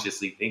not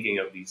consciously thinking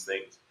of these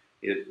things.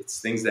 It's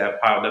things that have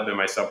piled up in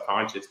my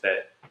subconscious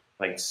that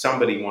like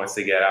somebody wants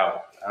to get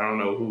out. I don't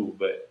know who,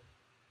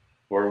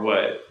 or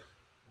what.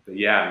 But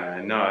yeah,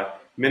 man, no,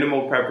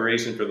 minimal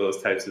preparation for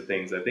those types of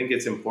things. I think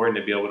it's important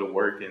to be able to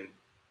work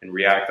and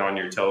react on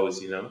your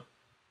toes,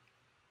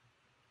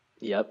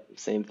 Yep.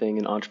 Same thing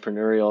in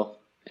entrepreneurial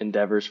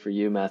endeavors for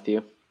you,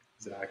 Matthew.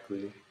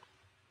 Exactly.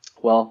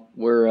 Well,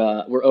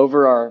 we're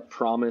over our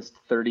promised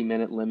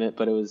 30-minute limit,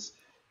 but it was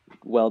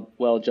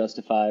well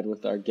justified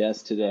with our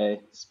guest today,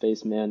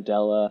 Space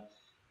Mandela.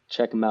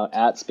 Check him out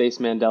at Space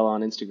Mandela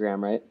on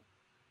Instagram, right?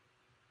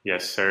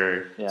 Yes,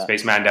 sir. Yeah.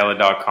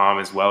 SpaceMandela.com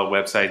as well.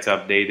 Website's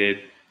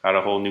updated. Got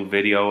a whole new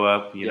video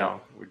up. You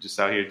know, we're just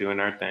out here doing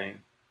our thing.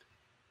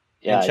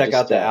 Yeah, and check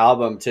out the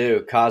album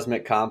too,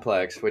 Cosmic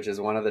Complex, which is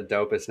one of the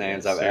dopest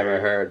names I've ever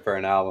heard for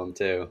an album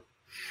too.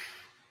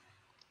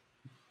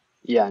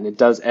 Yeah, and it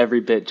does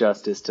every bit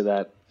justice to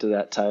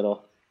that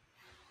title.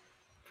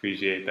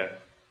 Appreciate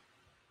that.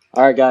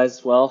 All right,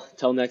 guys. Well,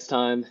 till next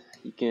time,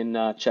 you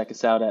can check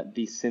us out at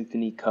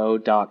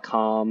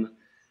thesymphonyco.com.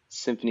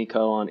 Symphony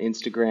Co on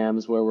Instagram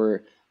is where we're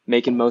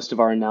making most of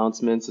our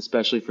announcements,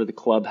 especially for the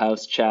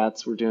Clubhouse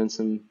chats. We're doing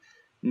some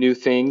new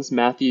things.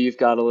 Matthew, you've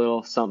got a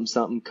little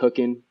something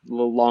cooking, a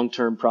little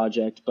long-term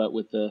project, but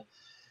with the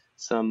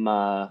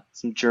some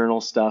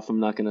journal stuff. I'm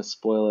not going to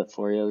spoil it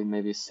for you. We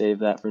maybe save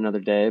that for another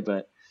day.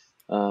 But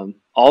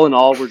all in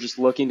all, we're just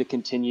looking to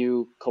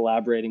continue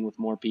collaborating with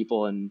more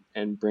people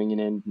and bringing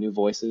in new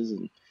voices.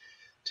 And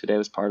today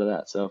was part of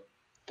that. So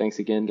thanks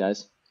again,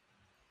 guys.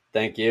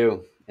 Thank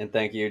you. And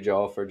thank you,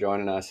 Joel, for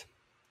joining us.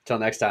 Till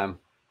next time.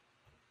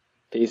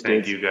 Peace,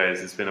 Thank dudes. you,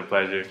 guys. It's been a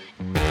pleasure.